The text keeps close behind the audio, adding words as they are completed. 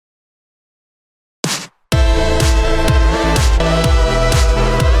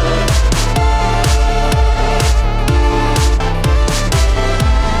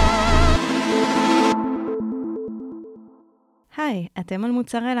אתם על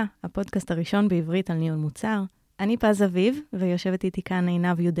מוצר, הפודקאסט הראשון בעברית על ניהול מוצר. אני פז אביב, ויושבת איתי כאן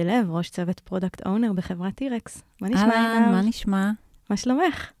עינב יודלב, ראש צוות פרודקט אוונר בחברת טי-רקס. מה נשמע, עינב? מה נשמע? מה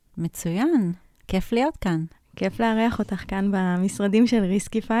שלומך? מצוין, כיף להיות כאן. כיף לארח אותך כאן במשרדים של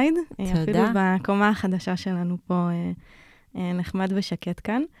ריסקיפייד. תודה. אפילו בקומה החדשה שלנו פה נחמד ושקט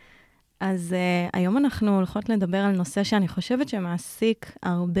כאן. אז היום אנחנו הולכות לדבר על נושא שאני חושבת שמעסיק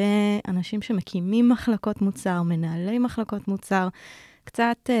הרבה אנשים שמקימים מחלקות מוצר, מנהלי מחלקות מוצר,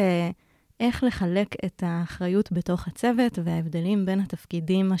 קצת איך לחלק את האחריות בתוך הצוות וההבדלים בין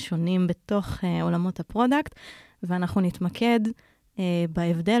התפקידים השונים בתוך עולמות הפרודקט, ואנחנו נתמקד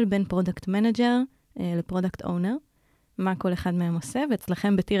בהבדל בין פרודקט מנג'ר לפרודקט אונר, מה כל אחד מהם עושה,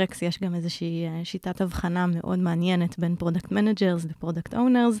 ואצלכם בטי-רקס יש גם איזושהי שיטת הבחנה מאוד מעניינת בין פרודקט מנג'רס לפרודקט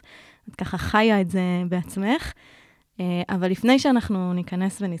אונרס, את ככה חיה את זה בעצמך, אבל לפני שאנחנו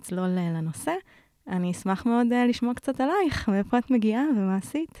ניכנס ונצלול לנושא, אני אשמח מאוד לשמוע קצת עלייך, מאיפה את מגיעה ומה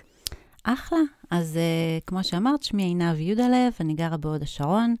עשית. אחלה. אז כמו שאמרת, שמי עינב יודלב, אני גרה בהוד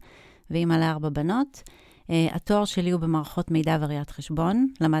השרון, ואימא ל4 בנות. התואר שלי הוא במערכות מידע וראיית חשבון,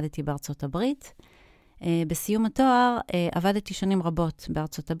 למדתי בארצות הברית. בסיום התואר עבדתי שנים רבות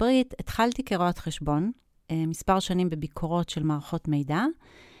בארצות הברית, התחלתי כרואת חשבון, מספר שנים בביקורות של מערכות מידע,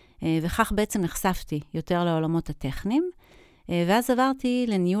 וכך בעצם נחשפתי יותר לעולמות הטכניים, ואז עברתי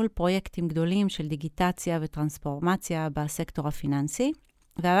לניהול פרויקטים גדולים של דיגיטציה וטרנספורמציה בסקטור הפיננסי,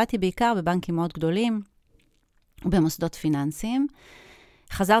 ועבדתי בעיקר בבנקים מאוד גדולים ובמוסדות פיננסיים.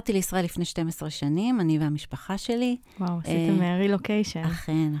 חזרתי לישראל לפני 12 שנים, אני והמשפחה שלי. וואו, עשיתם רילוקיישן.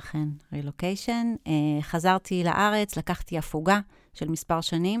 אכן, רילוקיישן. חזרתי לארץ, לקחתי הפוגה של מספר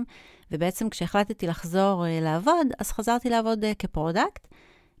שנים, ובעצם כשהחלטתי לחזור לעבוד, אז חזרתי לעבוד כפרודקט.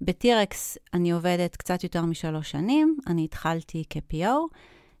 בטי-רקס אני עובדת קצת יותר מ3 שנים, אני התחלתי כ-PO,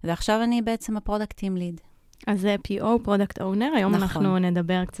 ועכשיו אני בעצם הפרודקט טים ליד. אז זה PO, פרודקט אונר, היום נכון. אנחנו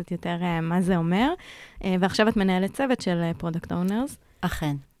נדבר קצת יותר מה זה אומר, ועכשיו את מנהלת צוות של פרודקט אונרס.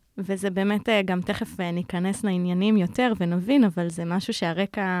 אכן. וזה באמת, גם תכף ניכנס לעניינים יותר ונבין, אבל זה משהו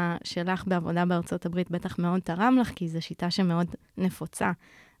שהרקע שלך בעבודה בארצות הברית בטח מאוד תרם לך, כי זו שיטה שמאוד נפוצה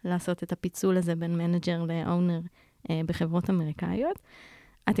לעשות את הפיצול הזה בין מנג'ר לאונר בחברות אמריקאיות.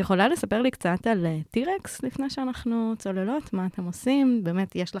 את יכולה לספר לי קצת על טי-רקס לפני שאנחנו צוללות? מה אתם עושים?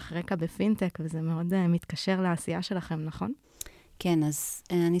 באמת יש לך רקע בפינטק, וזה מאוד מתקשר לעשייה שלכם, נכון? כן, אז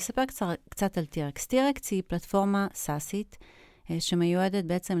אני אספר קצת על טי-רקס. טי-רקס היא פלטפורמה סאסית, שמיועדת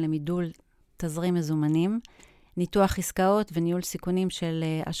בעצם למידול תזרים מזומנים, ניתוח עסקאות וניהול סיכונים של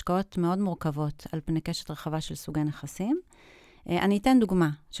השקעות מאוד מורכבות על פני קשת רחבה של סוגי נכסים. אני אתן דוגמה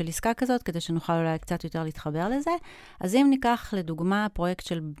של עסקה כזאת, כדי שנוכל אולי קצת יותר להתחבר לזה. אז אם ניקח לדוגמה פרויקט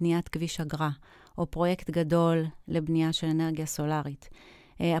של בניית כביש אגרה, או פרויקט גדול לבנייה של אנרגיה סולארית.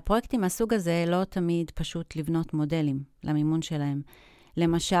 הפרויקטים מהסוג הזה לא תמיד פשוט לבנות מודלים למימון שלהם.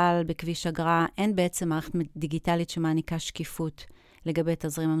 למשל, בכביש אגרה אין בעצם מערכת דיגיטלית שמעניקה שקיפות לגבי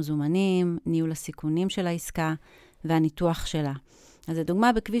תזרים המזומנים, ניהול הסיכונים של העסקה והניתוח שלה. אז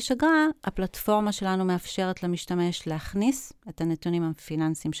לדוגמה, בכביש אגרה, הפלטפורמה שלנו מאפשרת למשתמש להכניס את הנתונים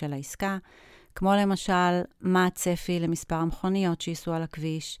הפיננסיים של העסקה, כמו למשל, מה הצפי למספר המכוניות שייסעו על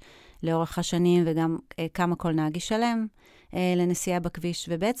הכביש לאורך השנים, וגם כמה כל נהג ישלם לנסיעה בכביש.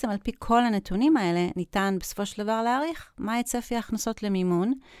 ובעצם על פי כל הנתונים האלה, ניתן בסופו של דבר להעריך מה הצפי ההכנסות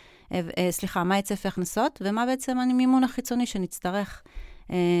למימון, מה הצפי ההכנסות, ומה בעצם המימון החיצוני שנצטרך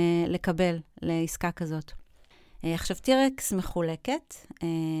לקבל לעסקה כזאת. עכשיו, טי-רקס מחולקת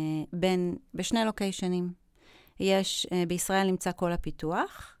בשני לוקיישנים. בישראל נמצא כל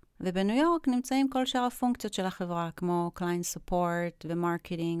הפיתוח, ובניו יורק נמצאים כל שאר הפונקציות של החברה, כמו Client Support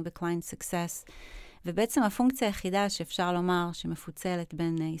ו-Marketing ו-Client Success. ובעצם הפונקציה היחידה שאפשר לומר שמפוצלת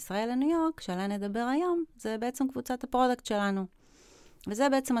בין ישראל לניו יורק, שעליה נדבר היום, זה בעצם קבוצת הפרודקט שלנו. וזה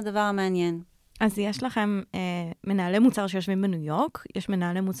בעצם הדבר המעניין. אז יש לכם מנהלי מוצר שיושבים בניו יורק, יש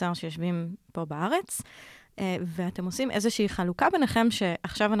מנהלי מוצר שיושבים פה בארץ, ואתם עושים איזושהי חלוקה ביניכם,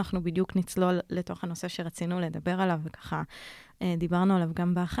 שעכשיו אנחנו בדיוק נצלול לתוך הנושא שרצינו לדבר עליו, וככה דיברנו עליו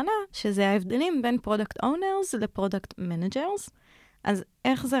גם בהכנה, שזה ההבדלים בין פרודקט אונרס לפרודקט מנג'רס. אז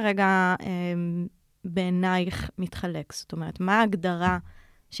איך זה רגע בעינייך מתחלק? זאת אומרת, מה ההגדרה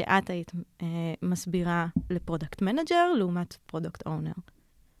שאת היית מסבירה לפרודקט מנג'ר לעומת פרודקט אונר?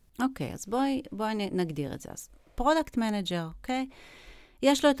 אוקיי, אז בואי נגדיר את זה. אז פרודקט מנג'ר, אוקיי?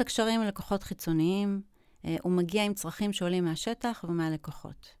 יש לו את הקשרים עם לקוחות חיצוניים, הוא מגיע עם צרכים שעולים מהשטח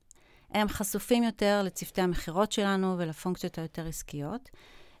ומהלקוחות. הם חשופים יותר לצוותי המחירות שלנו ולפונקציות היותר עסקיות,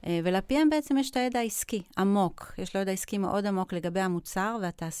 ולפי בעצם יש את הידע העסקי עמוק, יש לו ידע עסקי מאוד עמוק לגבי המוצר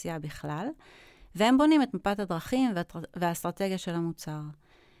והתעשייה בכלל, והם בונים את מפת הדרכים והאסטרטגיה של המוצר.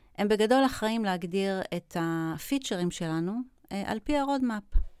 הם בגדול אחראים להגדיר את הפיצ'רים שלנו, על פי הרודמאפ,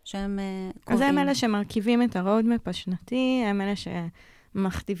 שהם קובעים. אז הם אלה שמרכיבים את הרודמאפ השנתי, הם אלה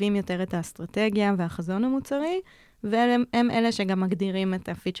שמכתיבים יותר את האסטרטגיה והחזון המוצרי, והם אלה שגם מגדירים את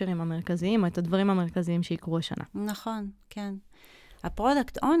הפיצ'רים המרכזיים, או את הדברים המרכזיים שיקרו השנה. נכון, כן.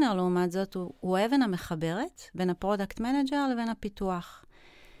 הפרודקט אונר, לעומת זאת, הוא האבן המחברת בין הפרודקט מנג'ר לבין הפיתוח.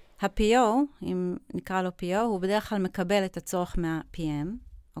 ה-PO, אם נקרא לו PO, הוא בדרך כלל מקבל את הצורך מה-PM,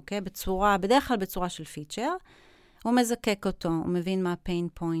 אוקיי? בדרך כלל בצורה של פיצ'ר. הוא מזקק אותו, הוא מבין מה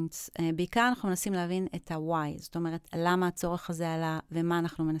ה-pain points. בעיקר אנחנו מנסים להבין את ה-why, זאת אומרת, למה הצורך הזה עלה ומה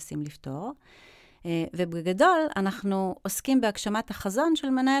אנחנו מנסים לפתור. ובגדול, אנחנו עוסקים בהגשמת החזון של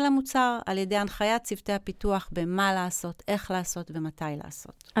מנהל המוצר, על ידי הנחיית צוותי הפיתוח במה לעשות, איך לעשות ומתי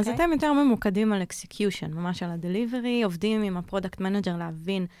לעשות. אז אתם יותר ממוקדים על execution, ממש על ה-delivery, עובדים עם הפרודקט מנג'ר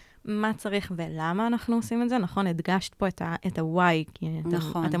להבין מה צריך ולמה אנחנו עושים את זה. נכון, הדגשת פה את ה-why, כי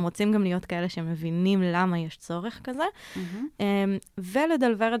אתם רוצים גם להיות כאלה שמבינים למה יש צורך כזה,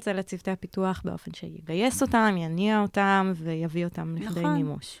 ולדלבר את זה לצוותי הפיתוח באופן שיגייס אותם, יניע אותם ויביא אותם לכדי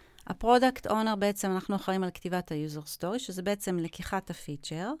מימוש. הפרודקט אונר בעצם, אנחנו אחראים על כתיבת היוזר סטורי, שזה בעצם לקיחת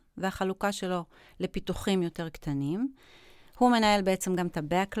הפיצ'ר, והחלוקה שלו לפיתוחים יותר קטנים. הוא מנהל בעצם גם את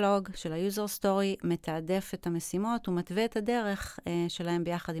הבקלוג של היוזר סטורי, מתעדף את המשימות, ומתווה את הדרך שלהם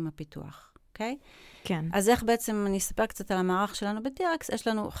ביחד עם הפיתוח. אוקיי? כן. אז איך בעצם, אני אספר קצת על המערך שלנו בטי-רקס, יש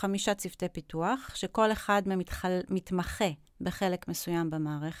לנו 5 צוותי פיתוח, שכל אחד מתמחה בחלק מסוים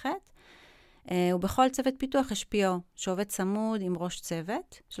במערכת, ובכל צוות פיתוח יש PO, שעובד צמוד עם ראש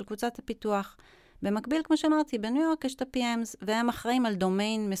צוות של קבוצת הפיתוח. במקביל, כמו שאמרתי, בניו יורק יש את ה-PMs, והם אחראים על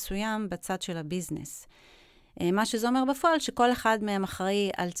דומיין מסוים בצד של הביזנס. מה שזה אומר בפועל, שכל אחד מהם אחראי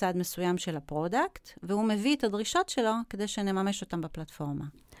על צד מסוים של הפרודקט, והוא מביא את הדרישות שלו כדי שנממש אותם בפלטפורמה.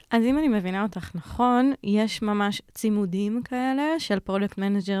 אז אם אני מבינה אותך נכון, יש ממש צימודים כאלה של פרודקט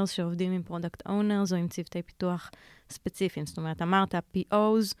מנג'רס שעובדים עם פרודקט אונרס או עם צוותי פיתוח ספציפיים. זאת אומרת, אמרת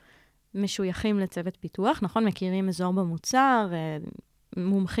POs, משויכים לצוות פיתוח, נכון? מכירים אזור במוצר,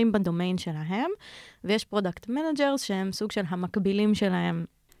 מומחים בדומיין שלהם, ויש פרודקט מנג'רס שהם סוג של המקבילים שלהם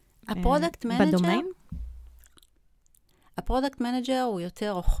בדומיין. הפרודקט מנג'ר הוא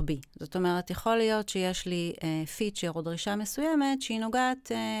יותר רוחבי. זאת אומרת, יכול להיות שיש לי פיצ'ר או דרישה מסוימת שהיא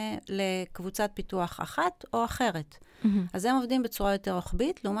נוגעת לקבוצת פיתוח אחת או אחרת. אז הם עובדים בצורה יותר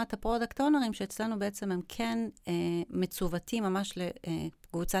רוחבית, לעומת הפרודקט אונרים שאצלנו בעצם הם כן מצוותים ממש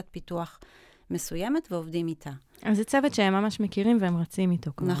לקבוצת פיתוח מסוימת ועובדים איתה. אז זה צוות שהם ממש מכירים והם רצים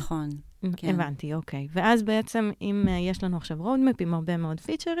איתו כבר. נכון. כן. הבנתי, אוקיי. ואז בעצם אם יש לנו עכשיו רודמפ עם הרבה מאוד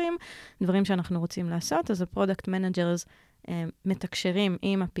פיצ'רים, דברים שאנחנו רוצים לעשות, אז הפרודקט מנג'רס מתקשרים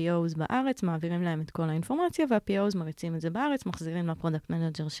עם ה-POs בארץ, מעבירים להם את כל האינפורמציה, וה-POs מריצים את זה בארץ, מחזירים לפרודקט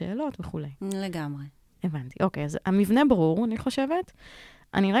מנג'ר שאלות וכו'. לגמרי. הבנתי, אוקיי. אז המבנה ברור, אני חושבת.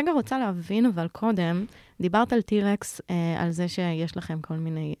 אני רגע רוצה להבין, אבל קודם, דיברת על טי-רקס, על זה שיש לכם כל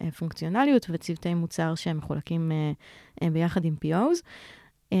מיני פונקציונליות וצוותי מוצר שהם מחולקים ביחד עם POs.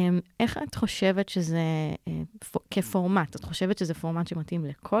 איך את חושבת שזה כפורמט? את חושבת שזה פורמט שמתאים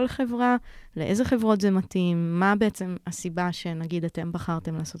לכל חברה? לאיזה חברות זה מתאים? מה בעצם הסיבה שנגיד אתם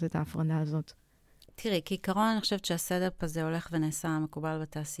בחרתם לעשות את ההפרדה הזאת? תראי, כעיקרון אני חושבת שהסדר הזה הולך ונעשה מקובל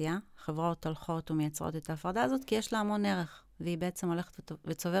בתעשייה. חברות הולכות ומייצרות את ההפרדה הזאת, כי יש לה המון ערך, והיא בעצם הולכת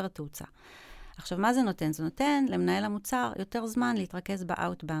וצוברת תאוצה. עכשיו, מה זה נותן? זה נותן למנהל המוצר יותר זמן להתרכז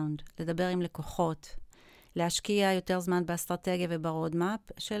ב-outbound, לדבר עם לקוחות, להשקיע יותר זמן באסטרטגיה וברודמאפ,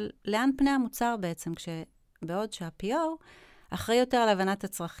 של לאן פני המוצר בעצם, בעוד שה-PO אחראי יותר על הבנת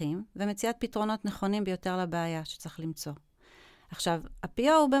הצרכים, ומציאת פתרונות נכונים ביותר לבעיה שצריך למצוא. עכשיו,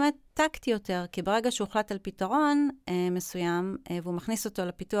 ה-PO הוא באמת טקטי יותר, כי ברגע שהוא הוחלט על פתרון מסוים, והוא מכניס אותו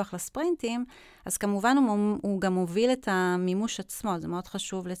לפיתוח לספרינטים, אז כמובן הוא גם מוביל את המימוש עצמו, זה מאוד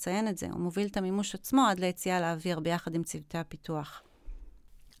חשוב לציין את זה, הוא מוביל את המימוש עצמו עד ליציאה לאוויר ביחד עם צוותי הפיתוח.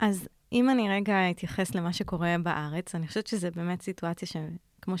 אז אם אני רגע אתייחס למה שקורה בארץ, אני חושבת שזה באמת סיטואציה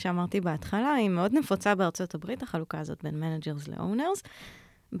שכמו שאמרתי בהתחלה, היא מאוד נפוצה בארצות הברית, החלוקה הזאת בין מנג'רס לאונרס.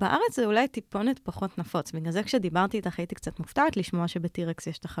 בארץ זה אולי טיפונת פחות נפוץ. בגלל זה כשדיברתי איתך הייתי קצת מופתעת לשמוע שבטי-רקס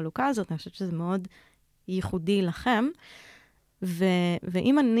יש את החלוקה הזאת, אני חושבת שזה מאוד ייחודי לכם.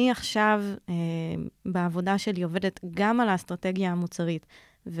 ואם אני עכשיו בעבודה שלי עובדת גם על האסטרטגיה המוצרית,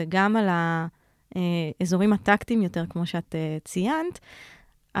 וגם על האזורים הטקטיים יותר, כמו שאת ציינת,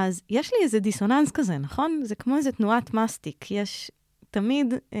 אז יש לי איזה דיסוננס כזה, נכון? זה כמו איזה תנועת מסטיק. יש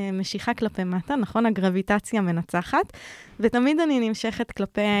תמיד משיכה כלפי מטה, נכון? הגרביטציה מנצחת, ותמיד אני נמשכת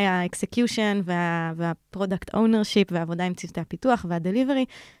כלפי האקסקיושן והפרודקט אונרשיפ והעבודה עם צוותי הפיתוח והדליברי,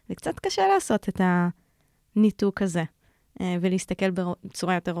 וקצת קשה לעשות את הניתוק הזה, ולהסתכל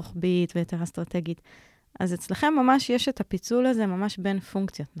בצורה יותר רוחבית ויותר אסטרטגית. אז אצלכם ממש יש את הפיצול הזה ממש בין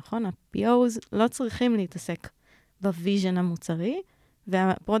פונקציות, נכון? ה-POs לא צריכים להתעסק בוויז'ן המוצרי,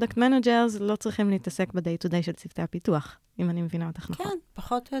 והפרודקט מנג'רס לא צריכים להתעסק ב-day-to-day של צוותי הפיתוח, אם אני מבינה אותך נכון. כן,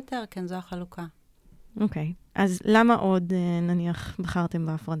 פחות או יותר, כן, זו החלוקה. אוקיי, אז למה עוד, נניח, בחרתם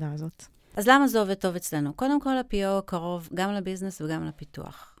בהפרדה הזאת? אז למה זה עובד טוב אצלנו? קודם כל, ה-PO קרוב גם לביזנס וגם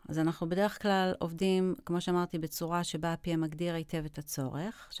לפיתוח. אז אנחנו בדרך כלל עובדים, כמו שאמרתי, בצורה שבה ה-PM מגדיר היטב את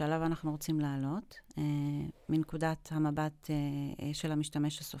הצורך, שעליו אנחנו רוצים לעלות, מנקודת המבט של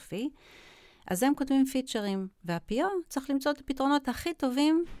המשתמש הסופי. אז הם כותבים פיצ'רים, וה-PO צריך למצוא את הפתרונות הכי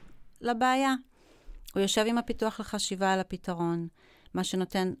טובים לבעיה. הוא יושב עם הפיתוח לחשיבה על הפתרון, מה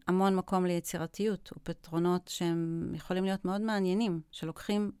שנותן המון מקום ליצירתיות, ופתרונות שהם יכולים להיות מאוד מעניינים,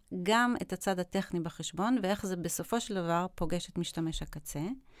 שלוקחים גם את הצד הטכני בחשבון, ואיך זה בסופו של דבר פוגש את משתמש הקצה.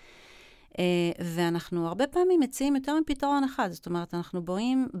 ואנחנו הרבה פעמים מציעים יותר מפתרון אחד, זאת אומרת, אנחנו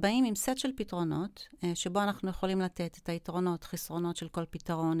באים עם סט של פתרונות, שבו אנחנו יכולים לתת את היתרונות, חסרונות של כל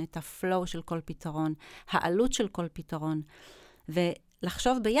פתרון, את הפלואו של כל פתרון, העלות של כל פתרון,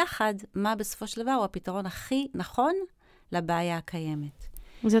 ולחשוב ביחד מה בסופו של דבר הוא הפתרון הכי נכון לבעיה הקיימת.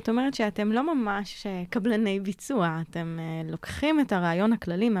 זאת אומרת שאתם לא ממש קבלני ביצוע, אתם לוקחים את הרעיון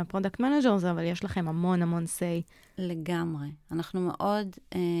הכללי מהפרודקט מנג'רס, אבל יש לכם המון המון say. לגמרי. אנחנו מאוד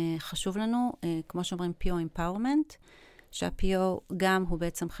חשוב לנו, כמו שאומרים, PO empowerment, שה-PO גם הוא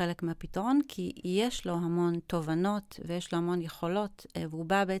בעצם חלק מהפתרון, כי יש לו המון תובנות ויש לו המון יכולות, והוא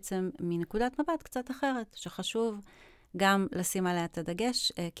בא בעצם מנקודת מבט קצת אחרת, שחשוב גם לשים עליה את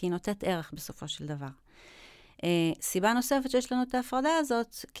הדגש, כי היא נותנת ערך בסופו של דבר. סיבה נוספת שיש לנו את ההפרדה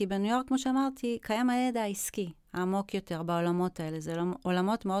הזאת, כי בניו יורק, כמו שאמרתי, קיים הידע העסקי, העמוק יותר בעולמות האלה. זה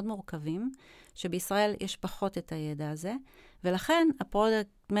עולמות מאוד מורכבים, שבישראל יש פחות את הידע הזה, ולכן הפרודקט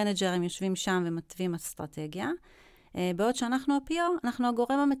מנג'רים יושבים שם ומתווים אסטרטגיה, בעוד שאנחנו ה-PO, אנחנו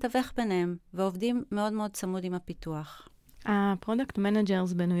הגורם המתווך ביניהם, ועובדים מאוד מאוד צמוד עם הפיתוח. הפרודקט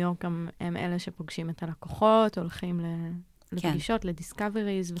מנג'רס בניו יורק הם אלה שפוגשים את הלקוחות, הולכים לפגישות,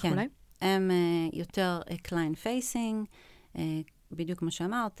 לדיסקאבריז וכו'. כן. הם יותר client facing, בדיוק כמו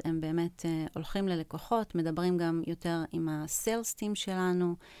שאמרת, הם באמת הולכים ללקוחות, מדברים גם יותר עם ה-sales team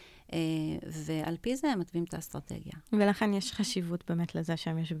שלנו, ועל פי זה הם מתווים את האסטרטגיה. ולכן יש חשיבות באמת לזה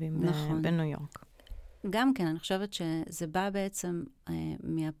שהם יושבים נכון. בניו יורק. גם כן, אני חושבת שזה בא בעצם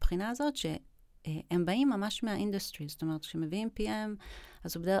מהבחינה הזאת, שהם באים ממש מהאינדסטרי, זאת אומרת, כשמביאים PM,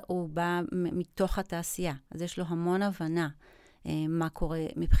 אז הוא בא מתוך התעשייה, אז יש לו המון הבנה. מה קורה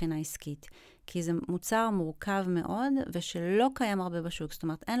מבחינה עסקית. כי זה מוצר מורכב מאוד, ושלא קיים הרבה בשוק. זאת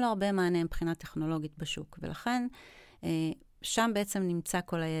אומרת, אין לו הרבה מענה מבחינה טכנולוגית בשוק. ולכן, שם בעצם נמצא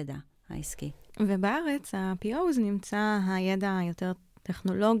כל הידע העסקי. ובארץ, ה-POs נמצא הידע היותר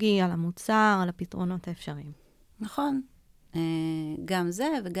טכנולוגי על המוצר, על הפתרונות האפשריים. נכון. גם זה,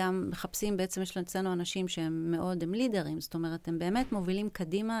 וגם מחפשים, בעצם יש לנו אנשים שהם מאוד, הם לידרים. זאת אומרת, הם באמת מובילים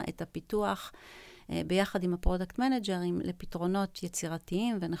קדימה את הפיתוח, ביחד עם הפרודקט מנג'רים לפתרונות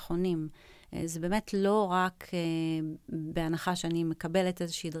יצירתיים ונכונים. זה באמת לא רק בהנחה שאני מקבלת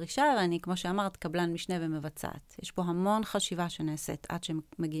איזושהי דרישה, ואני, כמו שאמרת, קבלן משנה ומבצעת. יש פה המון חשיבה שנעשית עד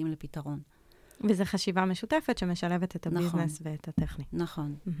שמגיעים לפתרון. וזו חשיבה משותפת שמשלבת את הביזנס ואת הטכני.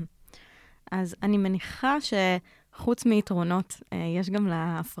 נכון. אז אני מניחה שחוץ מיתרונות, יש גם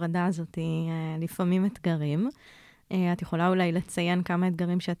להפרדה הזאת לפעמים אתגרים. את יכולה אולי לציין כמה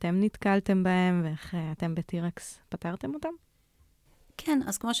אתגרים שאתם נתקלתם בהם, ואיך אתם בטי-רקס פתרתם אותם? כן,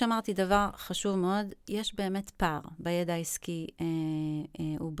 אז כמו שאמרתי, דבר חשוב מאוד, יש באמת פער בידע העסקי,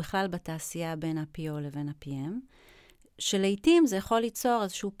 ובכלל בתעשייה בין ה-PO לבין ה-PM, שלעיתים זה יכול ליצור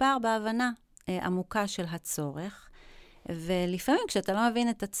איזשהו פער בהבנה עמוקה של הצורך, ולפעמים כשאתה לא מבין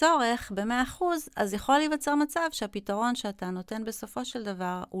את הצורך ב-100%, אז יכול להיווצר מצב שהפתרון שאתה נותן בסופו של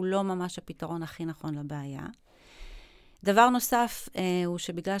דבר, הוא לא ממש הפתרון הכי נכון לבעיה. דבר נוסף הוא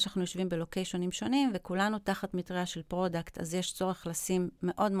שבגלל שאנחנו יושבים בלוקיישונים שונים, וכולנו תחת מטריה של פרודקט, אז יש צורך לשים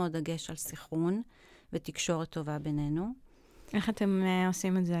מאוד מאוד דגש על סינכרון ותקשורת טובה בינינו. איך אתם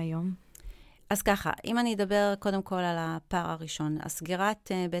עושים את זה היום? אז ככה, אם אני אדבר קודם כל על הפער הראשון,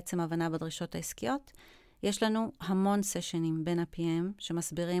 הסגירת בעצם הבנה בדרישות העסקיות, יש לנו המון סשנים בין ה-PM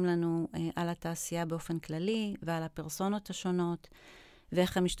שמסבירים לנו על התעשייה באופן כללי ועל הפרסונות השונות,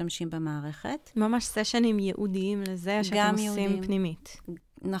 ואיך הם משתמשים במערכת. ממש סשנים ייעודיים לזה שאתם עושים פנימית.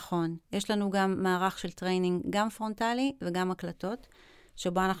 נכון. יש לנו גם מערך של טריינינג, גם פרונטלי וגם הקלטות,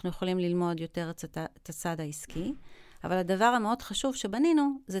 שבו אנחנו יכולים ללמוד יותר את הצד העסקי. אבל הדבר המאוד חשוב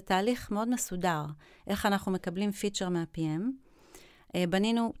שבנינו, זה תהליך מאוד מסודר. איך אנחנו מקבלים פיצ'ר מה-PM.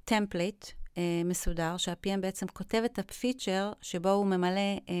 בנינו טמפלייט מסודר, שה-PM בעצם כותב את הפיצ'ר, שבו הוא ממלא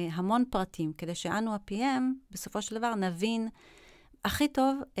המון פרטים, כדי שאנו ה-PM, בסופו של דבר, נבין הכי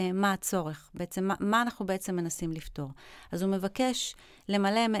טוב מה הצורך, בעצם מה אנחנו בעצם מנסים לפתור. אז הוא מבקש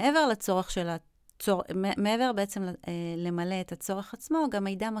למלא מעבר לצורך של מעבר בעצם למלא את הצורך עצמו, גם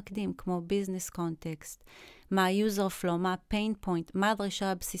מידע מקדים, כמו ביזנס קונטקסט, מה ה-user flow, מה ה-pain point, מה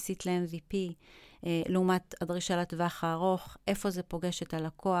הדרישה הבסיסית ל-MVP, לעומת הדרישה לטווח הארוך, איפה זה פוגש את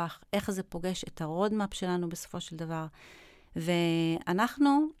הלקוח, איך זה פוגש את הרודמאפ שלנו בסופו של דבר.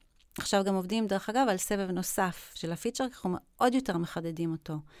 ואנחנו עכשיו גם עובדים, דרך אגב, על סבב נוסף של הפיצ'ר, כי אנחנו עוד יותר מחדדים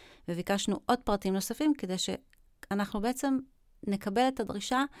אותו. וביקשנו עוד פרטים נוספים, כדי שאנחנו בעצם נקבל את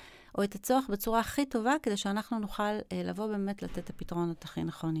הדרישה או את הצורך בצורה הכי טובה, כדי שאנחנו נוכל לבוא באמת לתת את הפתרונות הכי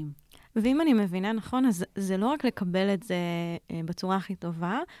נכונים. ואם אני מבינה נכון, אז זה לא רק לקבל את זה בצורה הכי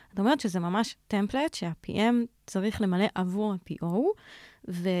טובה, את אומרת שזה ממש טמפלט שה-PM צריך למלא עבור ה-PO,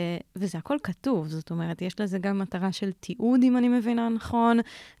 וזה הכל כתוב. זאת אומרת, יש לזה גם מטרה של תיעוד, אם אני מבינה נכון,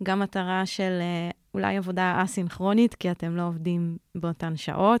 גם מטרה של אולי עבודה אסינכרונית, כי אתם לא עובדים באותן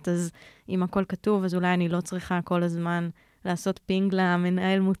שעות, אז אם הכל כתוב, אז אולי אני לא צריכה כל הזמן לעשות פינג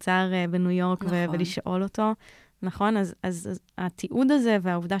למנהל מוצר בניו יורק ולשאול אותו. נכון? אז התיעוד הזה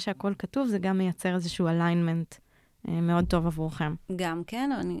והעובדה שהכל כתוב, זה גם מייצר איזשהו alignment מאוד טוב עבורכם. גם כן,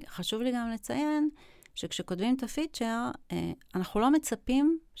 חשוב לי גם לציין שכשכותבים את הפיצ'ר, אנחנו לא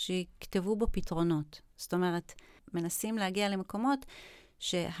מצפים שיכתבו בו פתרונות. זאת אומרת, מנסים להגיע למקומות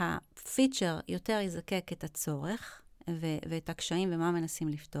שהפיצ'ר יותר יזקק את הצורך ואת הקשיים ומה מנסים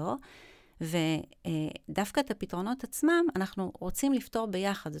לפתור, ודווקא את הפתרונות עצמם אנחנו רוצים לפתור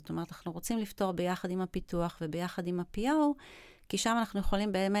ביחד. זאת אומרת, אנחנו רוצים לפתור ביחד עם הפיתוח וביחד עם ה-PO, כי שם אנחנו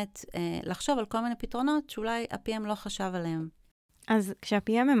יכולים באמת לחשוב על כל מיני פתרונות שאולי ה-PM לא חשב עליהם. אז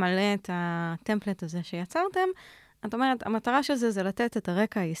כשה-PM ממלא את הטמפלט הזה שיצרתם, את אומרת, המטרה של זה לתת את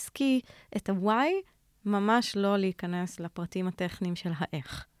הרקע העסקי, את ה-why, ממש לא להיכנס לפרטים הטכניים של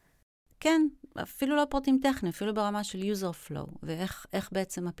האיך. כן, אפילו לא פרטים טכניים, אפילו ברמה של user flow, ואיך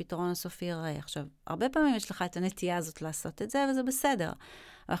בעצם הפתרון הסופי ייראה. עכשיו, הרבה פעמים יש לך את הנטייה הזאת לעשות את זה, וזה בסדר.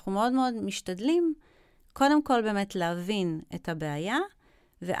 אנחנו מאוד מאוד משתדלים, קודם כל באמת להבין את הבעיה,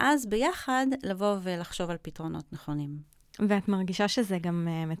 ואז ביחד לבוא ולחשוב על פתרונות נכונים. ואת מרגישה שזה גם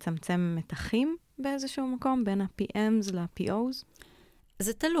מצמצם מתחים באיזשהו מקום, בין ה-PMs ל-POs?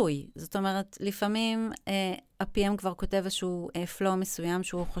 זה תלוי. זאת אומרת, לפעמים ה-PM כבר כותב איזשהו flow מסוים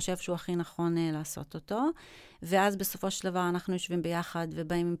שהוא חושב שהוא הכי נכון לעשות אותו, ואז בסופו של דבר אנחנו יושבים ביחד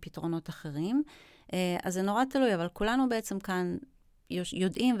ובאים עם פתרונות אחרים. אז זה נורא תלוי, אבל כולנו בעצם כאן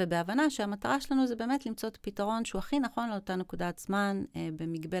יודעים ובהבנה שהמטרה שלנו זה באמת למצוא את הפתרון שהוא הכי נכון לאותה נקודת זמן,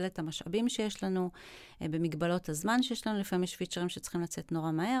 במגבלת המשאבים שיש לנו, במגבלות הזמן שיש לנו, לפעמים יש פיצ'רים שצריכים לצאת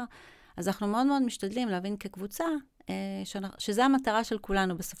נורא מהר. אז אנחנו מאוד מאוד משתדלים להבין כקבוצה, שזה המטרה של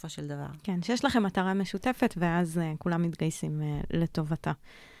כולנו בסופו של דבר. כן, שיש לכם מטרה משותפת, ואז כולם מתגייסים לטובתה.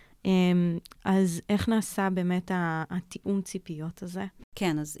 אז איך נעשה באמת התיאום ציפיות הזה?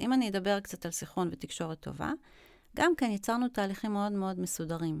 כן, אז אם אני אדבר קצת על סינכרון ותקשורת טובה, גם כן יצרנו תהליכים מאוד מאוד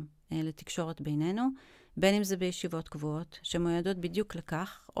מסודרים לתקשורת בינינו, בין אם זה בישיבות קבועות, שמועדות בדיוק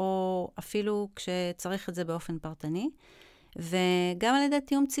לכך, או אפילו כשצריך את זה באופן פרטני, וגם על ידי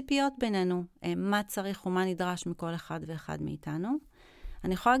תיאום ציפיות בינינו, מה צריך ומה נדרש מכל אחד ואחד מאיתנו.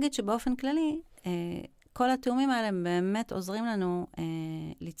 אני יכולה להגיד שבאופן כללי, כל התיאומים האלה באמת עוזרים לנו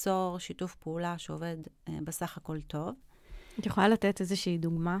ליצור שיתוף פעולה שעובד בסך הכל טוב. את יכולה לתת איזושהי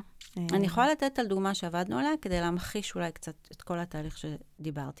דוגמה? אני יכולה לתת על דוגמה שעבדנו עליה, כדי להמחיש אולי קצת את כל התהליך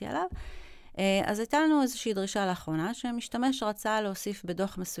שדיברתי עליו. אז הייתה לנו איזושהי דרישה לאחרונה, שמשתמש רצה להוסיף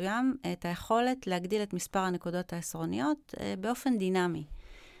בדוח מסוים את היכולת להגדיל את מספר הנקודות העשרוניות באופן דינמי.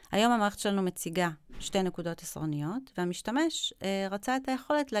 היום המערכת שלנו מציגה 2 נקודות עשרוניות, והמשתמש רצה את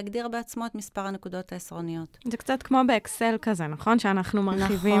היכולת להגדיר בעצמו את מספר הנקודות העשרוניות. זה קצת כמו באקסל כזה, נכון? שאנחנו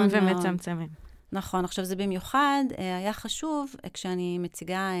מרחיבים ומצמצמים. נכון, עכשיו זה במיוחד היה חשוב כשאני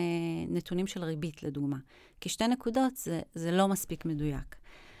מציגה נתונים של ריבית לדוגמה, כי 2 נקודות זה לא מספיק מדויק.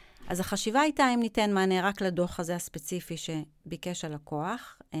 אז החשיבה הייתה אם ניתן מענה רק לדוח הזה הספציפי שביקש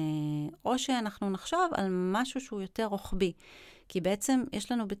הלקוח, או שאנחנו נחשוב על משהו שהוא יותר רוחבי. כי בעצם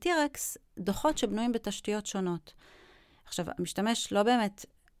יש לנו בטי-רקס דוחות שבנויים בתשתיות שונות. עכשיו, המשתמש לא באמת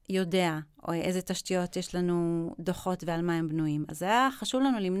יודע או איזה תשתיות יש לנו דוחות ועל מה הם בנויים. אז היה חשוב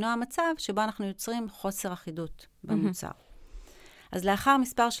לנו למנוע מצב שבו אנחנו יוצרים חוסר אחידות במוצר. אז לאחר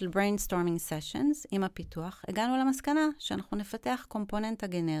מספר של brainstorming sessions עם הפיתוח, הגענו למסקנה שאנחנו נפתח קומפוננטה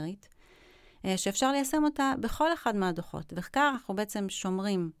גנרית, שאפשר ליישם אותה בכל אחד מהדוחות. וכך אנחנו בעצם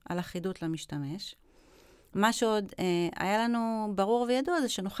שומרים על אחידות למשתמש, מה שעוד היה לנו ברור וידוע זה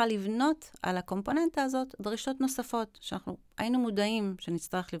שנוכל לבנות על הקומפוננטה הזאת דרישות נוספות, שאנחנו היינו מודעים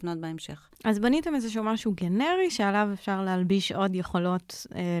שנצטרך לבנות בהמשך. אז בניתם איזשהו משהו גנרי, שעליו אפשר להלביש עוד יכולות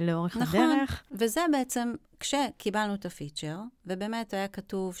לאורך הדרך. נכון, וזה בעצם כשקיבלנו את הפיצ'ר, ובאמת היה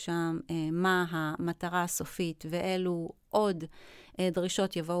כתוב שם מה המטרה הסופית, ואילו עוד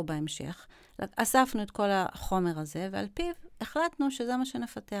דרישות יבואו בהמשך. אספנו את כל החומר הזה, ועל פיו החלטנו שזה מה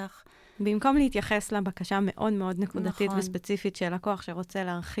שנפתח. במקום להתייחס לבקשה מאוד מאוד נקודתית נכון. וספציפית של לקוח שרוצה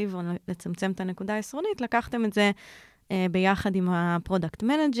להרחיב או לצמצם את הנקודה העשרונית, לקחתם את זה ביחד עם הפרודקט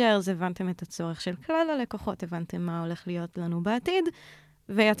מנג'רס, הבנתם את הצורך של כלל הלקוחות, הבנתם מה הולך להיות לנו בעתיד,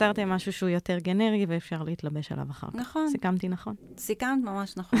 ויצרתם משהו שהוא יותר גנרי ואפשר להתלבש עליו אחר כך. נכון. סיכמתי נכון? סיכמת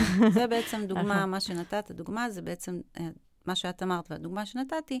ממש נכון. זה בעצם דוגמה, מה שנתת, הדוגמה זה בעצם מה שאת אמרת, והדוגמה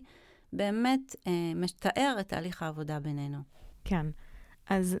שנתתי, באמת מתאר את תהליך העבודה בינינו. כן.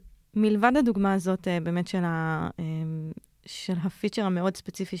 אז מלבד הדוגמה הזאת, באמת של הפיצ'ר המאוד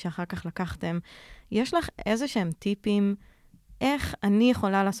ספציפי שאחר כך לקחתם, יש לך איזה שהם טיפים, איך אני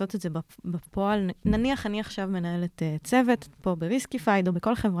יכולה לעשות את זה בפועל? נניח אני עכשיו מנהלת צוות פה בריסקיפייד או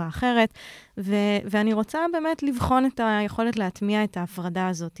בכל חברה אחרת, ואני רוצה באמת לבחון את היכולת להטמיע את ההפרדה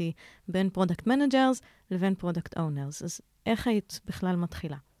הזאת בין פרודקט מנג'רס לבין פרודקט אונרס. אז איך היית בכלל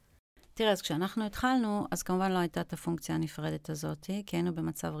מתחילה? תראה, אז כשאנחנו התחלנו, אז כמובן לא הייתה את הפונקציה הנפרדת הזאת, כי היינו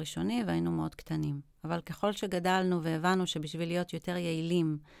במצב ראשוני והיינו מאוד קטנים. אבל ככל שגדלנו והבנו שבשביל להיות יותר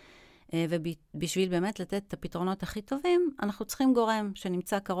יעילים, ובשביל באמת לתת את הפתרונות הכי טובים, אנחנו צריכים גורם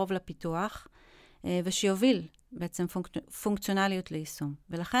שנמצא קרוב לפיתוח, ושיוביל בעצם פונקציונליות ליישום.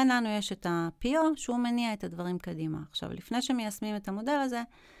 ולכן לנו יש את ה-PO שהוא מניע את הדברים קדימה. עכשיו, לפני שמיישמים את המודל הזה,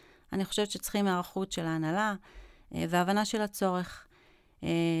 אני חושבת שצריכים הערכות של ההנהלה, והבנה של הצורך.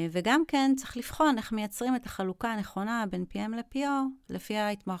 וגם כן צריך לבחון איך מייצרים את החלוקה הנכונה בין PM ל-PO, לפי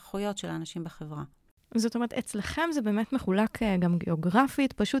ההתמחויות של האנשים בחברה. זאת אומרת, אצלכם זה באמת מחולק גם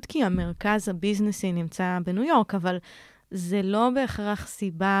גיאוגרפית, פשוט כי המרכז הביזנסי נמצא בניו יורק, אבל זה לא בהכרח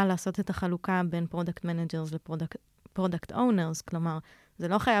סיבה לעשות את החלוקה בין פרודקט מנג'רס לפרודקט אונרס, כלומר, זה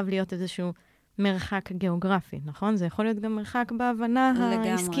לא חייב להיות איזשהו מרחק גיאוגרפי, נכון? זה יכול להיות גם מרחק בהבנה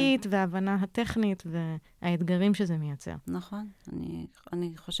העסקית וההבנה הטכנית והאתגרים שזה מייצר. נכון.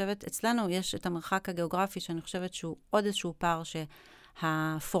 אני חושבת, אצלנו יש את המרחק הגיאוגרפי, שאני חושבת שהוא עוד איזשהו פער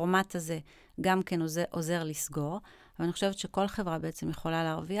שהפורמט הזה גם כן עוזר לסגור, אבל אני חושבת שכל חברה בעצם יכולה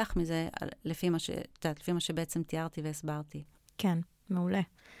להרוויח מזה לפי מה שבעצם תיארתי והסברתי. כן, מעולה.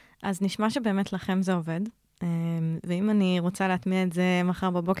 אז נשמע שבאמת לכם זה עובד. ואם אני רוצה להטמיע את זה מחר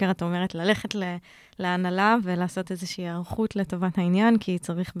בבוקר, את אומרת ללכת להנהלה ולעשות איזושהי הערכות לטובת העניין, כי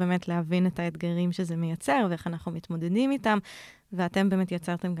צריך באמת להבין את האתגרים שזה מייצר, ואיך אנחנו מתמודדים איתם, ואתם באמת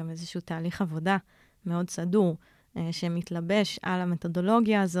יצרתם גם איזשהו תהליך עבודה מאוד סדור, שמתלבש על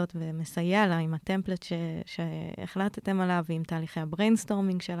המתודולוגיה הזאת, ומסייע לה עם הטמפלט שהחלטתם עליו, ועם תהליכי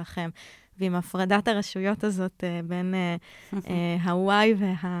הבריינסטורמינג שלכם, ועם הפרדת הרשויות הזאת בין ה-why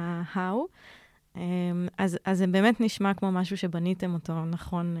וה-how. אז זה באמת נשמע כמו משהו שבניתם אותו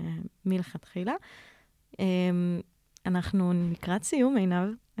נכון מלכתחילה. אנחנו לקראת סיום, עינב,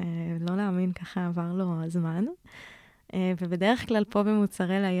 לא להאמין, ככה עבר לו הזמן. ובדרך כלל פה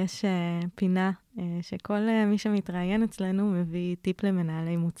במוצרלה יש פינה שכל מי שמתראיין אצלנו מביא טיפ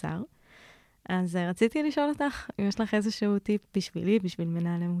למנהלי מוצר. אז רציתי לשאול אותך, אם יש לך איזשהו טיפ בשבילי, בשביל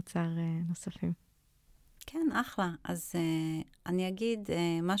מנהלי מוצר נוספים. כן, אחלה. אז אני אגיד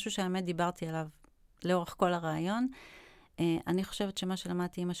משהו שהאמת דיברתי עליו לאורך כל הרעיון. אני חושבת שמה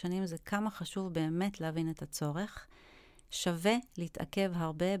שלמדתי עם השנים זה כמה חשוב באמת להבין את הצורך. שווה להתעכב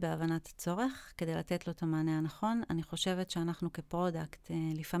הרבה בהבנת הצורך כדי לתת לו את המענה הנכון. אני חושבת שאנחנו כפרודקט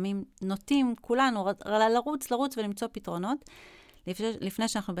לפעמים נוטים כולנו לרוץ ולמצוא פתרונות, לפני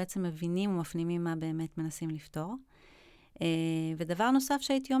שאנחנו בעצם מבינים ומפנימים מה באמת מנסים לפתור. ודבר נוסף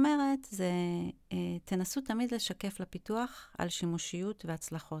שהייתי אומרת זה, תנסו תמיד לשקף לפיתוח על שימושיות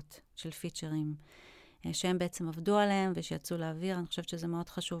והצלחות של פיצ'רים, שהם בעצם עבדו עליהם ושיצאו לאוויר. אני חושבת שזה מאוד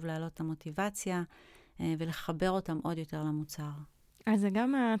חשוב להעלות את המוטיבציה, ולחבר אותם עוד יותר למוצר. אז זה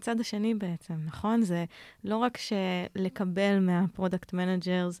גם הצד השני בעצם, נכון? זה לא רק לקבל מהפרודקט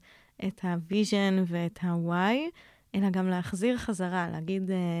מנג'רס את הוויז'ן ואת ה-why, אלא גם להחזיר חזרה,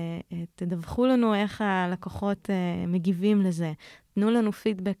 להגיד, תדווחו לנו איך הלקוחות מגיבים לזה, תנו לנו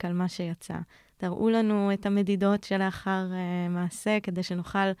פידבק על מה שיצא, תראו לנו את המדידות שלאחר מעשה, כדי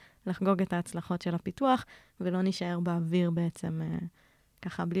שנוכל לחגוג את ההצלחות של הפיתוח, ולא נשאר באוויר בעצם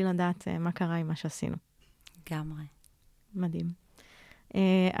ככה, בלי לדעת מה קרה עם מה שעשינו. גמרי. מדהים.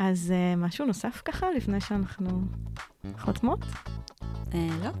 אז משהו נוסף ככה, לפני שאנחנו חותמות?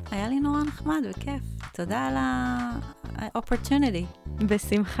 לא, היה לי נורא נחמד וכיף. תודה על ה-opportunity.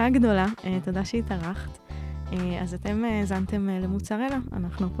 בשמחה גדולה, תודה שהתארחת. אז אתם האזנתם למוצרלה,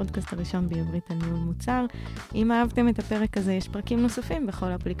 אנחנו הפודקאסט הראשון בעברית על ניהול מוצר. אם אהבתם את הפרק הזה, יש פרקים נוספים בכל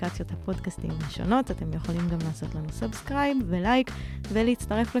אפליקציות הפודקאסטים השונות. אתם יכולים גם לעשות לנו סאבסקרייב ולייק,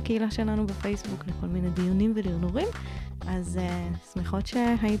 ולהצטרף לקהילה שלנו בפייסבוק לכל מיני דיונים ולרנורים. אז שמחות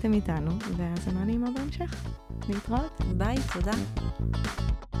שהייתם איתנו, והאזנה נעימה בהמשך. להתראות. ביי, תודה.